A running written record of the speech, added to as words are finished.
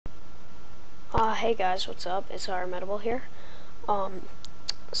Hey guys, what's up? It's IMMA here.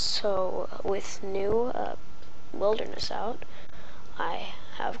 So with new Wilderness out, I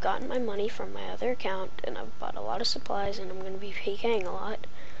have gotten my money from my other account, and I've bought a lot of supplies, and I'm going to be PKing a lot.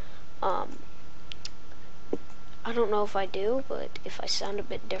 I don't know if I do, but if I sound a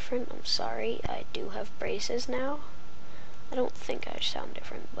bit different, I'm sorry. I do have braces now. I don't think I sound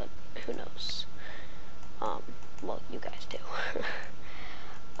different, but who knows? Well, you guys do.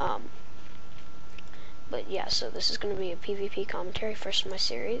 But yeah, so this is going to be a PvP commentary, first in my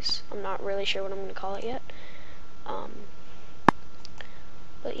series. I'm not really sure what I'm going to call it yet.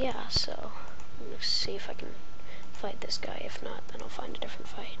 But yeah, so I'm going to see if I can fight this guy. If not, then I'll find a different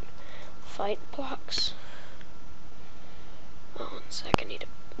fight. Fight blocks. Oh, 1 sec, I need a...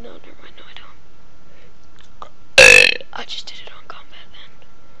 No, never mind, no I don't. I just did it on combat then.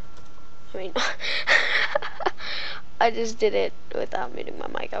 I mean... I just did it without muting my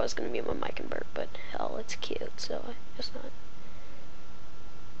mic. I was going to mute my mic and burp, but hell, it's cute, so I guess not.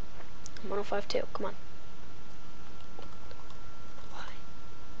 105.2, come on. Why?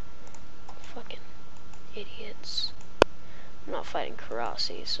 Fucking idiots. I'm not fighting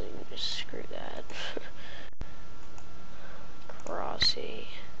Karasi, so you can just screw that. Karasi.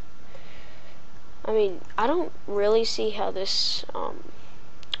 I mean, I don't really see how this,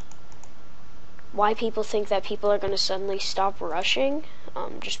 why people think that people are going to suddenly stop rushing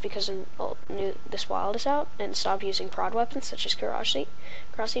just because this wild is out and stop using prod weapons such as Karasi.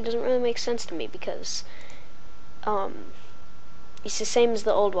 Karasi doesn't really make sense to me because it's the same as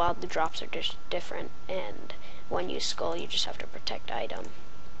the old wild. The drops are just different, and when you skull you just have to protect item,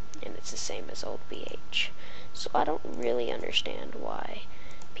 and it's the same as old BH. So I don't really understand why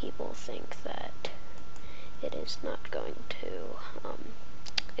people think that it is not going to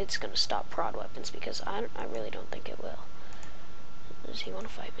it's going to stop prod weapons, because I really don't think it will. Does he want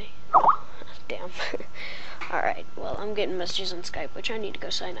to fight me? Oh, damn. Alright, well, I'm getting messages on Skype, which I need to go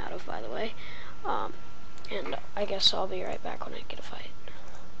sign out of, by the way. And I guess I'll be right back when I get a fight.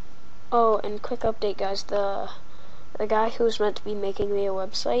 Oh, and quick update, guys. The guy who was meant to be making me a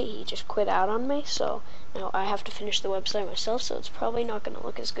website, he just quit out on me, so now I have to finish the website myself, so it's probably not going to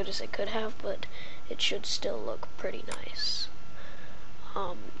look as good as it could have, but it should still look pretty nice.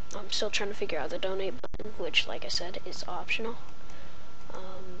 I'm still trying to figure out the donate button, which, like I said, is optional.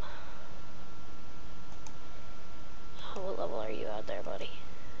 What level are you out there, buddy?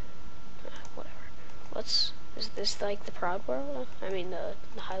 Whatever. Is this like the prod world? I mean, the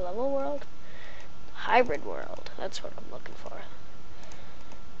high level world? Hybrid world. That's what I'm looking for.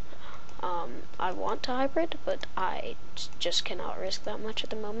 I want to hybrid, but I just cannot risk that much at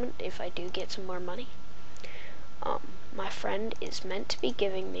the moment if I do get some more money. My friend is meant to be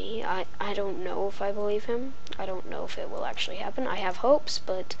giving me, I don't know if I believe him. I don't know if it will actually happen. I have hopes,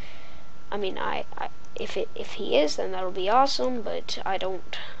 but I mean, if he is, then that'll be awesome, but I don't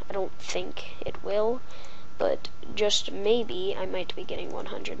think it will. But just maybe I might be getting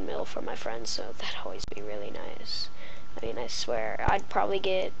 100 mil from my friend, so that'd always be really nice. I mean, I swear I'd probably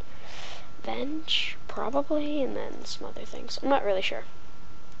get Venge, probably, and then some other things. I'm not really sure,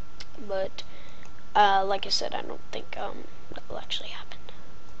 but like I said, I don't think that will actually happen.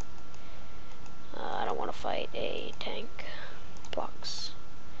 I don't want to fight a tank. Blocks.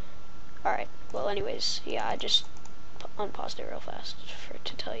 Alright, well anyways, yeah, I just unpaused it real fast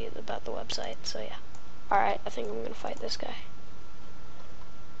to tell you about the website, so yeah. Alright, I think I'm going to fight this guy.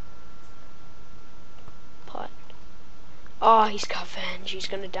 Pot. Oh, he's got Venge. He's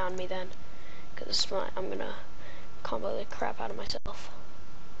going to down me then, because I'm going to combo the crap out of myself.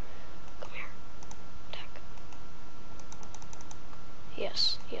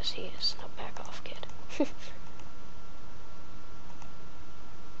 Yes, he is. Now back off, kid.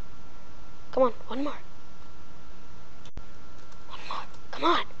 Come on, one more. One more. Come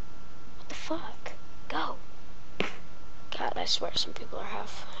on. What the fuck? Go. God, I swear some people are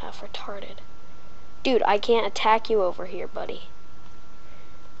half retarded. Dude, I can't attack you over here, buddy.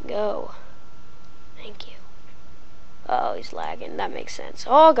 Go. Thank you. Oh, he's lagging. That makes sense.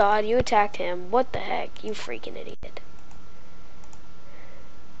 Oh god, you attacked him. What the heck? You freaking idiot.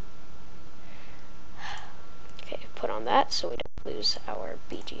 Put on that so we don't lose our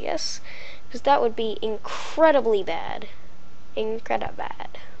BGS, because that would be incredibly bad. Incredibly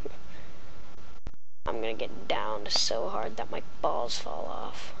bad. I'm gonna get downed so hard that my balls fall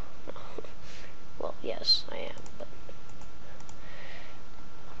off. Well, yes, I am, but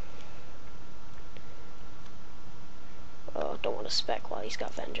oh, don't want to spec while he's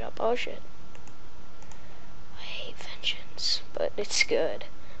got Venge up. Oh shit. I hate vengeance, but it's good.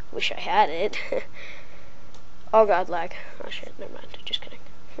 Wish I had it. Oh god, lag. Oh shit, never mind. Just kidding.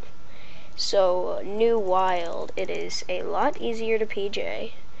 So, new wild, it is a lot easier to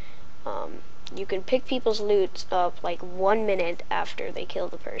PJ. You can pick people's loot up like 1 minute after they kill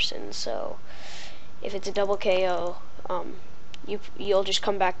the person. So, if it's a double KO, you'll just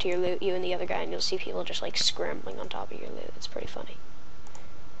come back to your loot, you and the other guy, and you'll see people just like scrambling on top of your loot. It's pretty funny.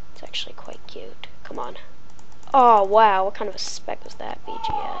 It's actually quite cute. Come on. Oh, wow, what kind of a spec was that,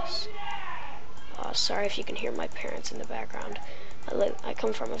 BGS? Sorry if you can hear my parents in the background. I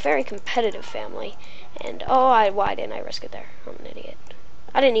come from a very competitive family, and why didn't I risk it there? I'm an idiot.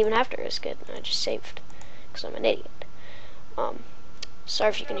 I didn't even have to risk it, I just saved, because I'm an idiot.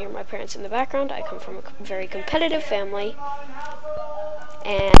 Sorry if you can hear my parents in the background. I come from a very competitive family,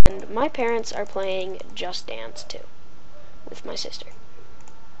 and my parents are playing Just Dance 2 with my sister.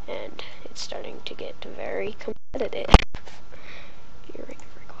 And it's starting to get very competitive.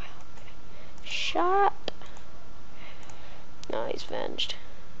 Shot. No, he's venged.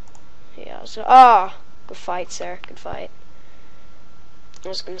 Yeah, so, good fight, sir. Good fight. I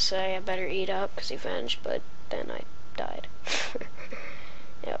was gonna say I better eat up because he venged, but then I died.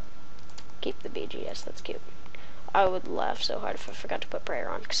 Yep. Keep the BGS, that's cute. I would laugh so hard if I forgot to put prayer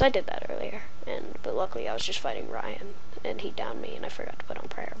on, because I did that earlier. But luckily I was just fighting Ryan, and he downed me, and I forgot to put on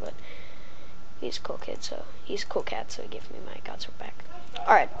prayer, but he's a cool kid, so he's a cool cat, so he gave me my God Sword back.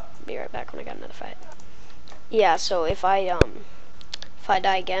 Alright, be right back when I got another fight. Yeah, so if I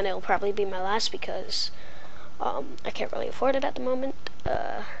die again, it'll probably be my last, because I can't really afford it at the moment.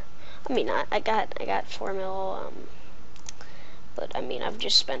 I mean, I got 4 mil, but I mean, I've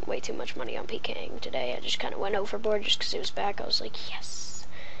just spent way too much money on PKing today. I just kind of went overboard just because it was back. I was like, yes.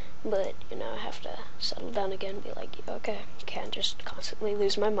 But, you know, I have to settle down again and be like, okay, can't just constantly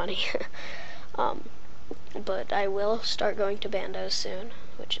lose my money. But I will start going to bandos soon,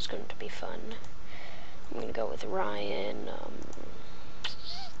 which is going to be fun. I'm going to go with Ryan,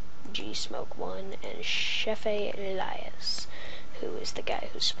 G-Smoke1, and Chef Elias, who is the guy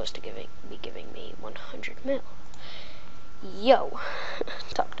who's supposed to be giving me 100 mil. Yo,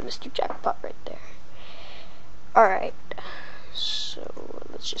 talk to Mr. Jackpot right there. Alright, so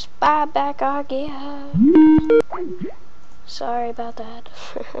let's just buy back our gear. Sorry about that.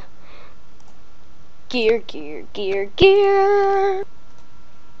 Gear, gear, gear, gear.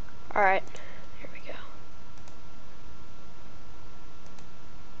 Alright, here we go.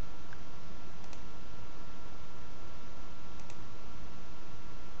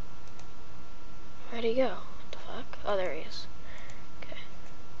 Where'd he go? What the fuck? Oh, there he is. Okay.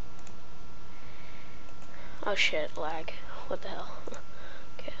 Oh shit, lag. What the hell?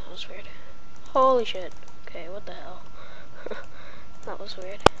 Okay, that was weird. Holy shit. Okay, what the hell? That was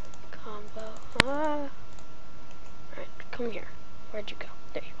weird. Combo. Alright, come here. Where'd you go?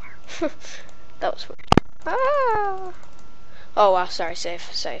 There you are. That was weird. Ah! Oh wow, sorry, safe.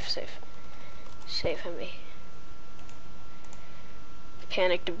 Save him.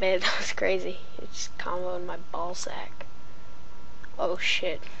 Panicked a bit, that was crazy. It just comboed my ball sack. Oh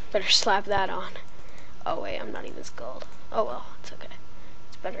shit, better slap that on. Oh wait, I'm not even skulled. Oh well, it's okay.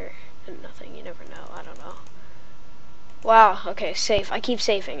 It's better than nothing, you never know, I don't know. Wow, okay, safe. I keep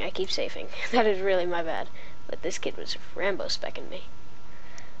safing. That is really my bad. But this kid was Rambo specking me.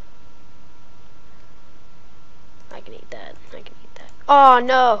 I can eat that. Oh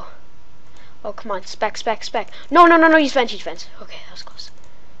no! Oh, come on, spec. No, he's venge. Okay, that was close.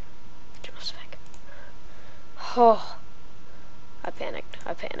 Turn off spec. Oh, I panicked.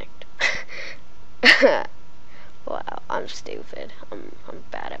 Wow, I'm stupid. I'm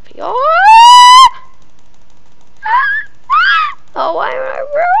bad at PvP. Oh, why am I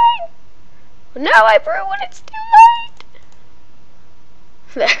brewing? Now I brew when it's too late.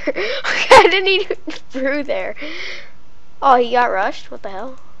 There. Okay, I didn't even brew there. Oh, he got rushed. What the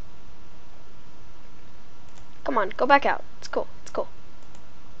hell? Come on, go back out. It's cool. Go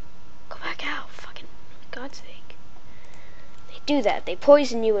back out. Fucking, for God's sake. They do that. They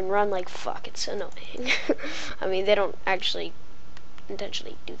poison you and run like fuck. It's annoying. I mean, they don't actually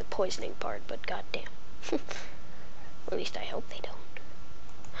intentionally do the poisoning part, but goddamn. At least I hope they don't.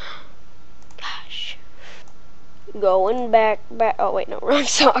 Gosh. Going back. Oh wait, no, wrong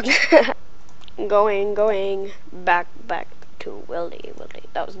song. going back to Wildy.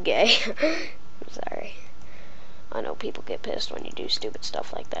 That was gay. I'm sorry. I know people get pissed when you do stupid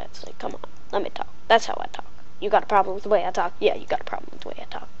stuff like that. It's like, come on, let me talk. That's how I talk. You got a problem with the way I talk? Yeah, you got a problem with the way I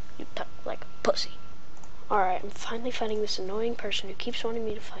talk. You talk like a pussy. Alright, I'm finally fighting this annoying person who keeps wanting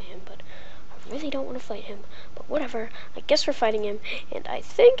me to fight him, but I really don't want to fight him. But whatever, I guess we're fighting him, and I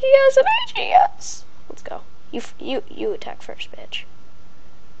think he has an BGS. Let's go. You attack first, bitch.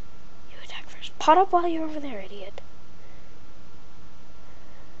 You attack first. Pot up while you're over there, idiot.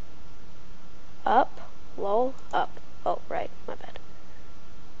 Up. Lol. Up. Oh, right. My bad.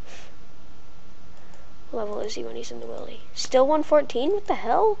 What level is he when he's in the willy? Still 114? What the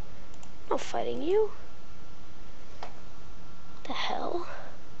hell? I'm not fighting you. What the hell?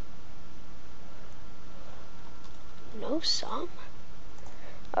 No some?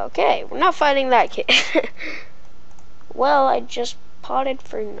 Okay, we're not fighting that kid. Well, I just potted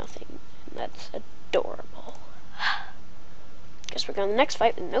for nothing. That's adorable. Guess we're going to the next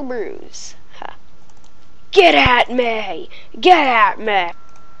fight with no bruise. Ha. Get at me! Get at me!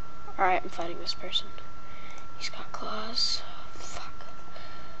 Alright, I'm fighting this person. He's got claws. Fuck.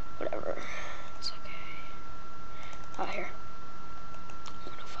 Whatever. It's okay. Out here.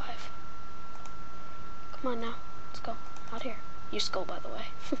 105. Come on now. Let's go. Out here. You skull, by the way.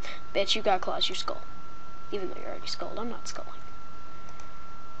 Bitch, you got claws. You skull. Even though you're already skulled, I'm not skulling.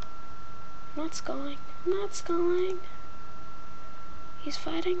 I'm not skulling. I'm not skulling. He's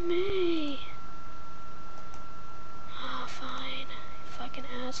fighting me. Oh, fine. Fucking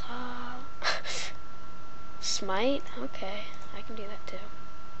asshole. Smite? Okay. I can do that too.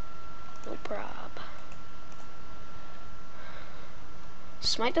 No prob.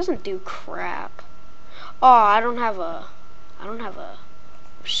 Smite doesn't do crap. Oh, I don't have a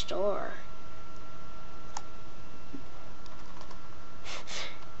restore.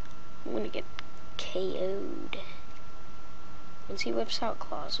 I'm gonna get KO'd. Once he whips out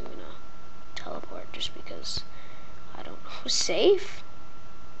claws, I'm gonna teleport just because I don't know. Safe?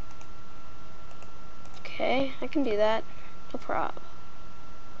 Okay, I can do that. No problem.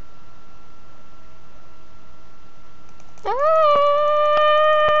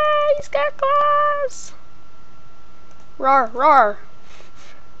 Ah, he's got claws! Roar, roar.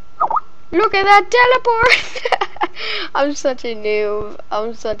 Look at that teleport! I'm such a noob.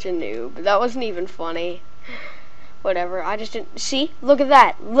 I'm such a noob. That wasn't even funny. Whatever, I just didn't... See? Look at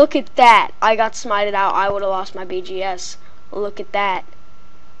that. Look at that. I got smited out. I would have lost my BGS. Look at that.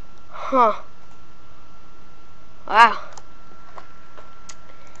 Huh. Wow.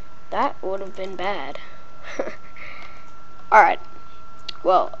 That would have been bad. Alright.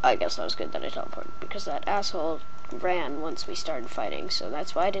 Well, I guess that was good that I teleported, because that asshole ran once we started fighting, so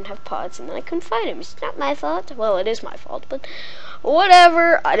that's why I didn't have pods, and then I couldn't fight him. It's not my fault. Well, it is my fault, but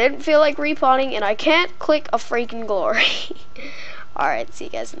whatever. I didn't feel like repotting, and I can't click a freaking glory. Alright, see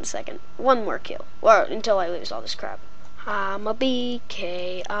you guys in a second. One more kill. Well, until I lose all this crap. I'm a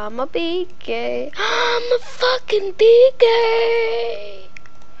BK. I'm a BK. I'm a fucking BK.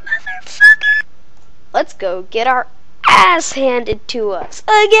 Motherfucker. Let's go get our ass handed to us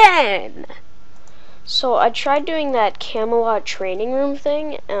again. So I tried doing that Camelot training room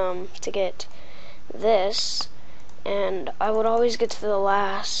thing to get this, and I would always get to the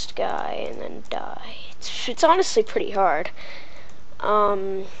last guy and then die. It's honestly pretty hard.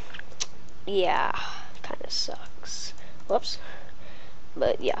 Yeah, kind of sucks. Whoops.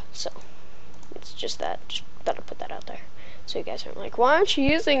 But yeah, so it's just that. Just thought I'd put that out there, so you guys aren't like, why aren't you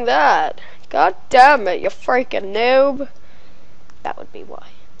using that? God damn it, you freaking noob. That would be why.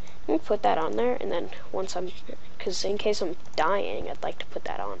 I'm gonna put that on there, and then once because in case I'm dying, I'd like to put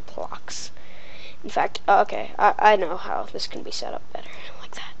that on blocks. In fact, okay, I know how this can be set up better,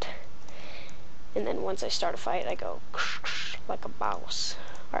 like that. And then once I start a fight, I go like a boss.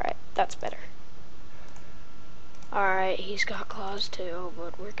 Alright, that's better. Alright, he's got claws too,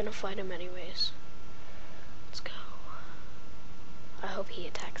 but we're gonna fight him anyways. Let's go. I hope he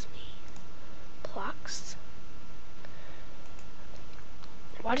attacks me. Blocks.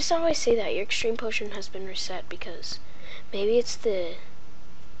 Why does it always say that? Your extreme potion has been reset, because maybe it's the...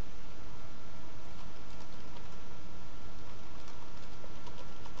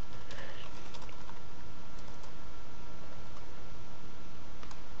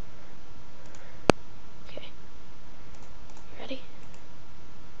 Okay. You ready?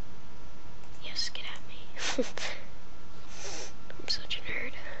 Yes, get at me. I'm such a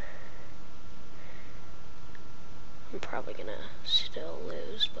nerd. I'm probably gonna still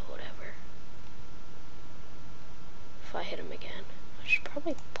lose, but whatever. If I hit him again, I should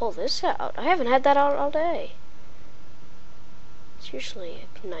probably pull this out. I haven't had that out all day. It's usually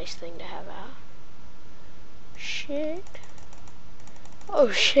a nice thing to have out. Shit.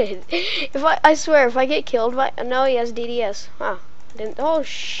 Oh shit. If I swear, if I get killed by... No, he has DDS. Wow. I didn't... Oh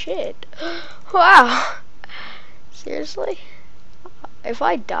shit. Wow. Seriously? If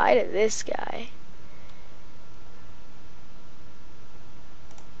I die to this guy...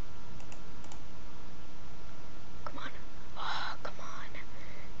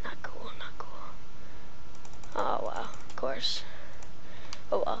 Oh wow, of course.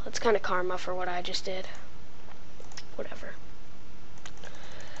 Oh well, it's kind of karma for what I just did. Whatever.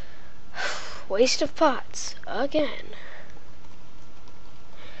 Waste of pots again.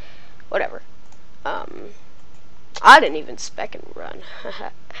 Whatever. I didn't even spec and run.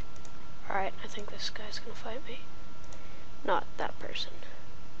 Alright, I think this guy's gonna fight me. Not that person.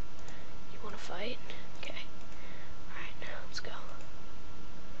 You wanna fight? Okay. Alright, let's go.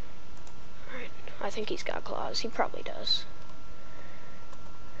 Alright, I think he's got claws. He probably does.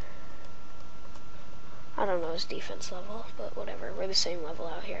 I don't know his defense level, but whatever. We're the same level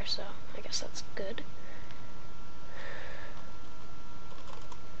out here, so I guess that's good.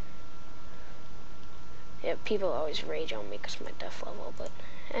 Yeah, people always rage on me because of my def level, but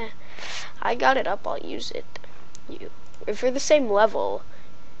I got it up, I'll use it. If we're the same level,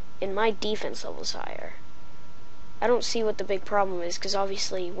 and my defense level's higher, I don't see what the big problem is, because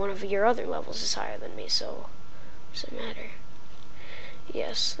obviously one of your other levels is higher than me, so does it matter?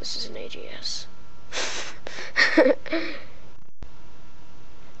 Yes, this is an AGS.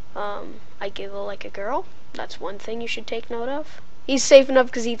 I giggle like a girl. That's one thing you should take note of. He's safe enough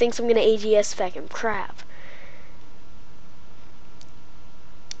because he thinks I'm gonna AGS spec him. Crap.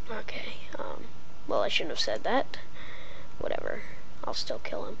 Okay, well, I shouldn't have said that. Whatever. I'll still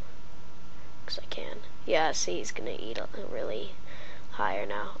kill him. Because I can. Yeah, see, he's gonna eat a really higher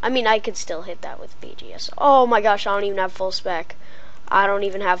now. I mean, I could still hit that with BGS. Oh my gosh, I don't even have full spec. I don't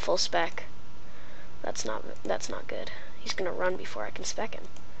even have full spec. That's not good. He's gonna run before I can spec him.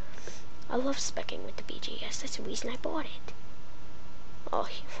 I love specking with the BGS. That's the reason I bought it. Oh,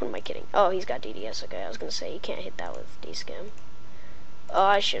 what am I kidding? Oh, he's got DDS. Okay, I was gonna say you can't hit that with D-Scam. Oh,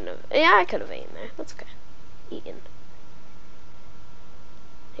 I shouldn't have. Yeah, I could have eaten there. That's okay. Eaten.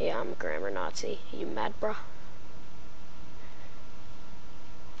 Yeah, I'm a grammar Nazi. Are you mad, bruh?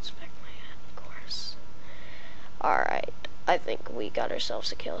 Spec my head, of course. Alright. I think we got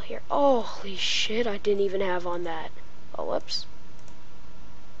ourselves a kill here. Oh, holy shit, I didn't even have on that. Oh, whoops.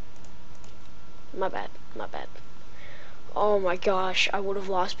 My bad. My bad. Oh my gosh, I would have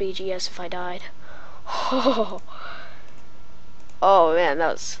lost BGS if I died. Oh man,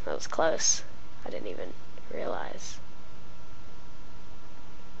 that was close. I didn't even realize.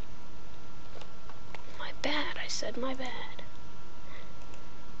 My bad, I said my bad.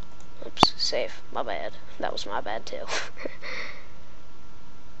 Oops, safe. My bad. That was my bad too.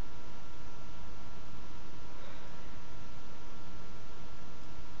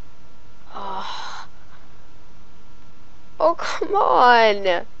 Oh, come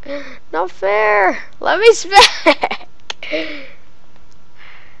on. Not fair. Let me spec.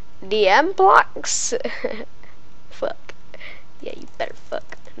 DM blocks. Fuck. Yeah, you better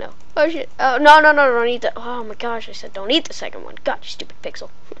fuck. No. Oh shit. Oh, no, don't eat that. Oh my gosh, I said don't eat the second one. God, you stupid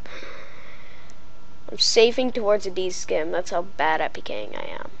pixel. I'm safing towards a D-Skim. That's how bad at PKing I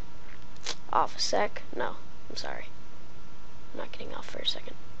am. Off a sec? No. I'm sorry. I'm not getting off for a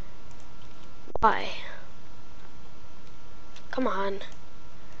second. Why? Come on.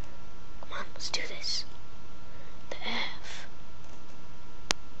 Come on, let's do this. The F.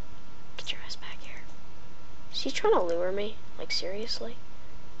 Get your ass back here. Is he trying to lure me? Like, seriously?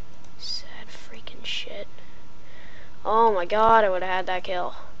 Sad freaking shit. Oh my god, I would have had that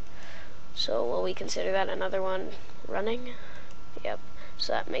kill. So, will we consider that another one running? Yep.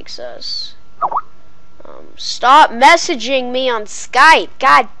 So that makes us... stop messaging me on Skype!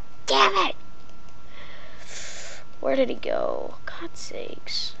 God damn it! Where did he go? God's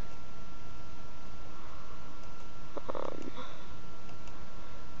sakes.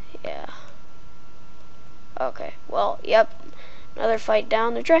 Yeah. Okay, well, yep. Another fight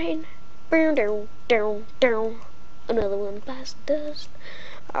down the drain. Another one past dust.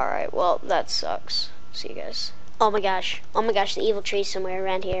 Alright, well, that sucks. See you guys. Oh my gosh, the evil tree's somewhere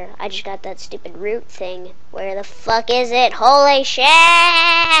around here. I just got that stupid root thing. Where the fuck is it? Holy shit!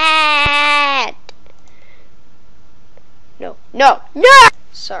 No!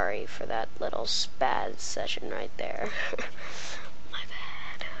 Sorry for that little spaz session right there. My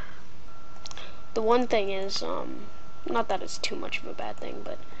bad. The one thing is, not that it's too much of a bad thing,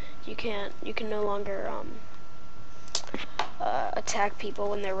 but you can no longer, attack people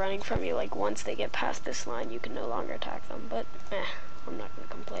when they're running from you. Like, once they get past this line, you can no longer attack them, but, I'm not gonna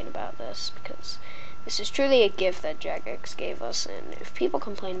complain about this, because this is truly a gift that Jagex gave us, and if people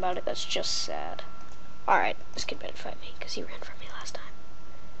complain about it, that's just sad. Alright, this kid better fight me, because he ran from me last time.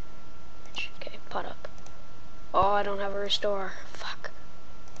 Okay, pot up. Oh, I don't have a restore. Fuck.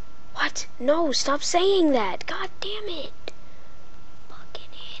 What? No, stop saying that! God damn it! Fucking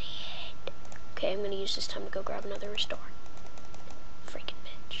idiot. Okay, I'm gonna use this time to go grab another restore. Freaking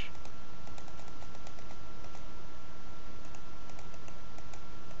bitch.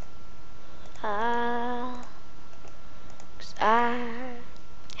 Cause I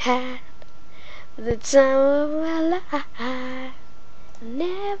had The time of my life,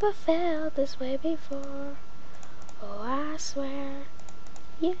 never felt this way before. Oh, I swear,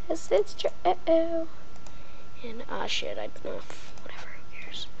 yes, it's true. And shit, I don't know. Whatever, who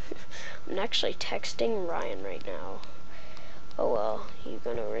cares? I'm actually texting Ryan right now. Oh well, you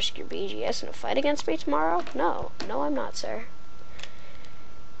gonna risk your BGS in a fight against me tomorrow? No, I'm not, sir.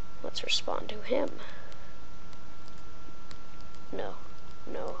 Let's respond to him. No,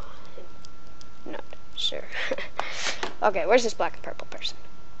 I'm not, sir. Okay, where's this black and purple person?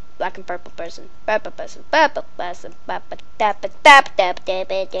 Black and purple person. Purple person. Purple person.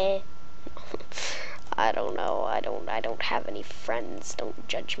 I don't know. I don't have any friends. Don't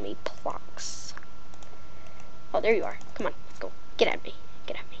judge me, Plox. Oh, there you are. Come on, let's go. Get at me.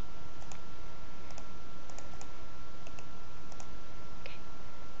 Get at me. Okay.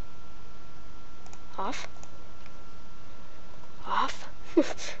 Off. Off.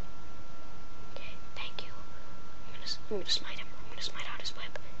 Okay, thank you. I'm gonna smite him. I'm gonna smite out his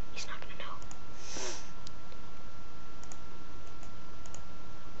web. He's not gonna know.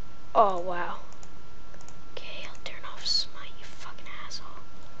 Oh, wow. Okay, I'll turn off smite, you fucking asshole.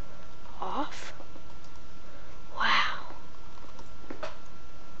 Off? Wow.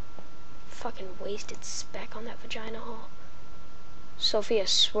 Fucking wasted spec on that vagina hole. Sophie, I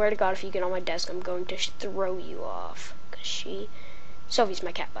swear to God, if you get on my desk, I'm going to throw you off. Sophie's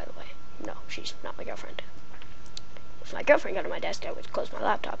my cat, by the way. No, she's not my girlfriend. If my girlfriend got on my desk, I would close my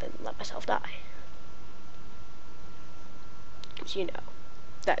laptop and let myself die. You know,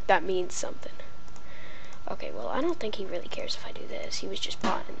 that means something. Okay, well, I don't think he really cares if I do this. He was just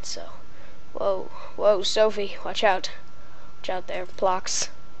plotting, so. Whoa, Sophie, watch out. Watch out there, Plox.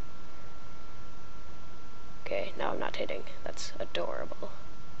 Okay, now I'm not hitting. That's adorable.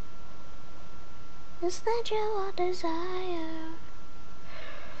 Is that your desire?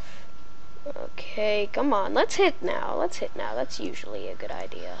 Okay, come on, let's hit now. That's usually a good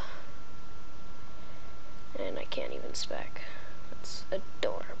idea. And I can't even spec. That's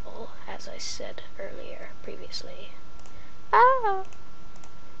adorable, as I said earlier, previously. Ah!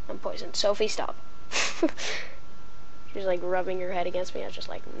 I'm poisoned. Sophie, stop. She's like rubbing her head against me. I was just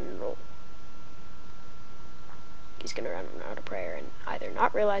like, no. He's gonna run out of prayer and either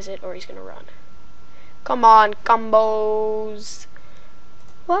not realize it or he's gonna run. Come on, combos.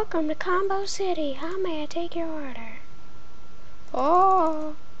 Welcome to Combo City. How may I take your order?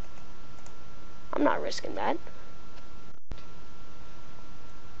 Oh. I'm not risking that.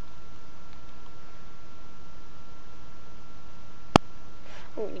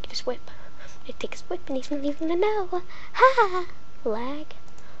 I'm gonna get his whip. I'm gonna take his whip and he's not even gonna know. Ha! Lag.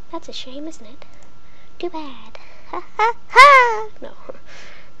 That's a shame, isn't it? Too bad. Ha ha ha! No,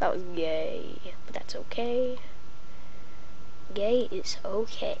 that was gay, but that's okay. Gay is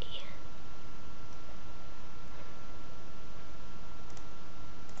okay.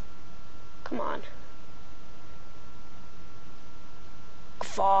 Come on.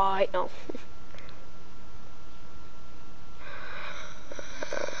 Fight. No.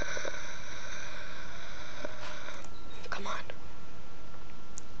 Come on.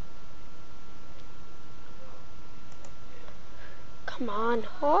 Come on.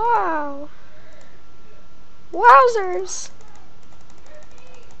 Wow. Wowzers.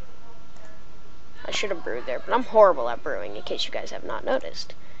 I should have brewed there, but I'm horrible at brewing, in case you guys have not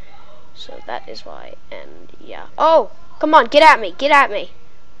noticed. So that is why, and yeah. Oh, come on, get at me, get at me.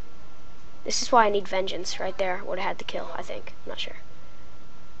 This is why I need vengeance right there. Would have had to kill, I think. I'm not sure.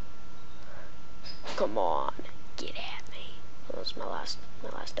 Come on, get at me. That was my last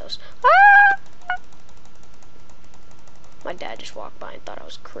dose. Ah! My dad just walked by and thought I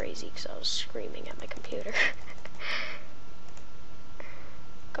was crazy because I was screaming at my computer.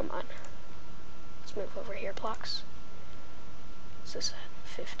 Come on. Let's move over here, Plox. What's this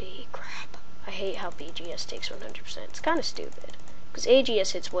at? 50. Crap. I hate how BGS takes 100%. It's kind of stupid. Because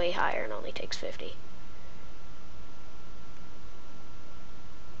AGS hits way higher and only takes 50.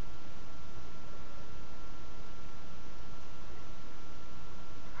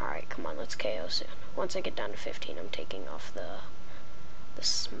 Alright, come on, let's KO soon. Once I get down to 15, I'm taking off the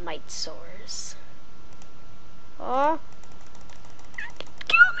smite sores. Oh!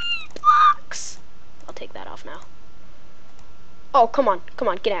 Kill me, Plox! I'll take that off now. Oh, come on,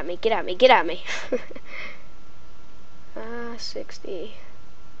 get at me, get at me, get at me. 60.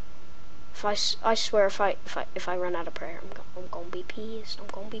 I swear, if I run out of prayer, I'm gonna be pissed. I'm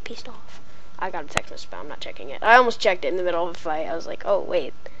gonna be pissed off. I got a text message, but I'm not checking it. I almost checked it in the middle of a fight. I was like, oh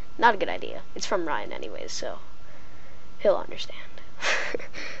wait, not a good idea. It's from Ryan anyways, so he'll understand.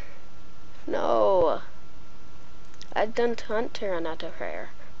 No, I don't want to run out of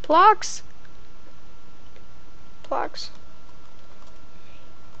prayer. Plox, Plugs.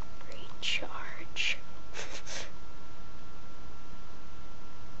 Recharge.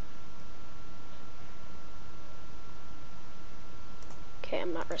 Okay,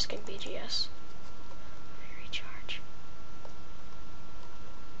 I'm not risking BGS. Recharge.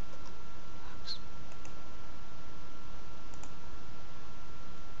 Plugs.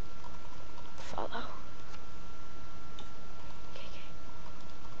 Follow.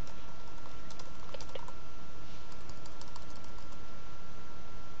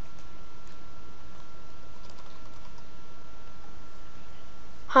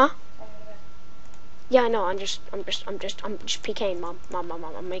 Huh? Yeah, I know. I'm just PKing, Mom. Mom.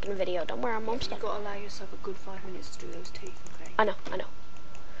 I'm making a video. Don't worry, I'm almost done. You've got to allow yourself a good 5 minutes to do those teeth, okay? I know.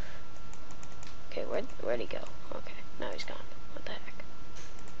 Okay, where'd he go? Okay, now he's gone. What the heck?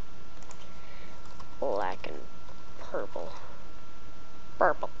 Black and purple.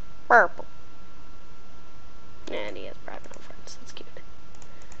 Purple. And he has private no friends. That's cute.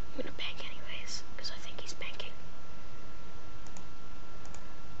 I'm gonna bank anyways, because I think he's banking.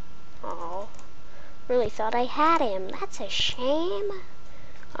 Oh. Really thought I had him. That's a shame.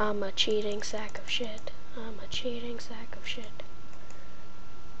 I'm a cheating sack of shit. And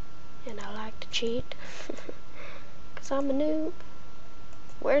I like to cheat. Because I'm a noob.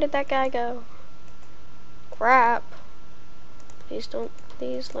 Where did that guy go? Crap. Please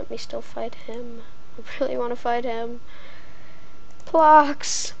let me still fight him. I really want to fight him.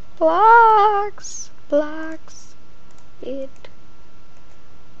 Blocks.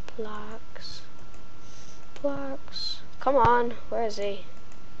 Come on. Where is he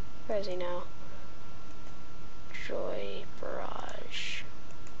now? Joy Barrage.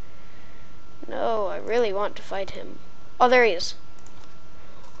 No, I really want to fight him. Oh, there he is.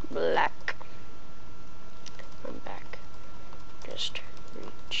 Black. I'm back. Just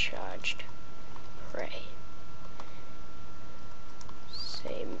recharged. Pray.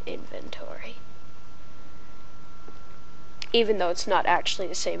 Same inventory. Even though it's not actually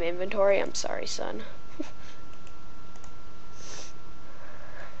the same inventory, I'm sorry, son.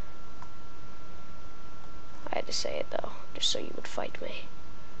 I had to say it though, just so you would fight me.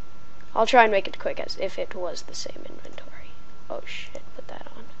 I'll try and make it quick as if it was the same inventory. Oh shit, put that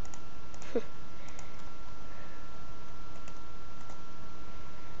on.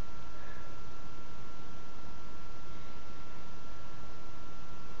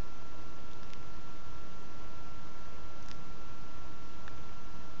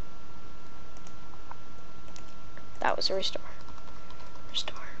 That was a restore.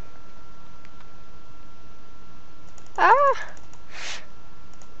 Ah!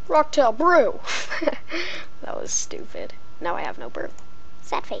 Rocktail brew! That was stupid. Now I have no brew.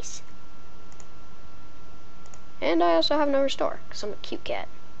 Sad face. And I also have no restore, because I'm a cute cat.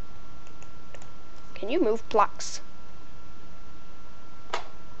 Can you move blocks?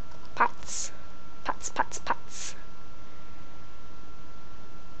 Pots.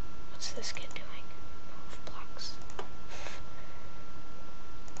 What's this kid doing? Move blocks.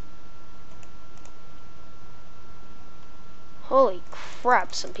 Holy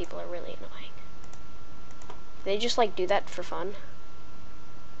crap, some people are really annoying. They just like do that for fun.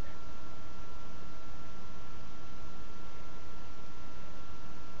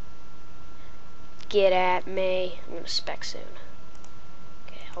 Get at me. I'm gonna spec soon.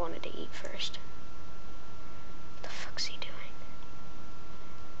 Okay, I wanted to eat first. What the fuck's he doing?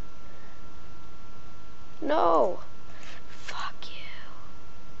 No! Fuck you.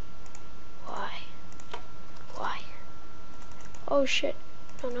 Why? Oh shit.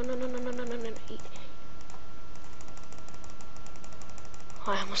 No. Eat.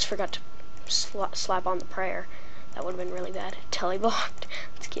 Oh, I almost forgot to slap on the prayer. That would have been really bad. Teleblocked.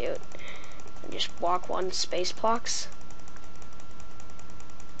 That's cute. And just walk one space blocks.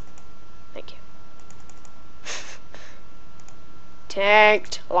 Thank you.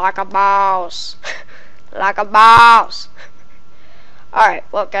 Tanked like a boss. Alright,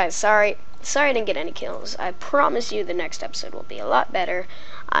 well guys, sorry I didn't get any kills. I promise you the next episode will be a lot better.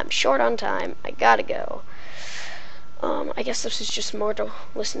 I'm short on time. I gotta go. I guess this is just more to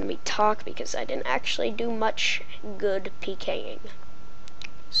listen to me talk because I didn't actually do much good PKing.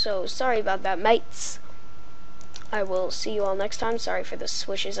 So, sorry about that, mates. I will see you all next time. Sorry for the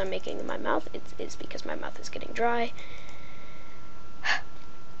swishes I'm making in my mouth. It is because my mouth is getting dry.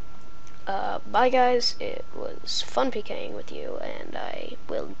 Bye guys, it was fun PKing with you, and I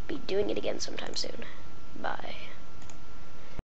will be doing it again sometime soon. Bye.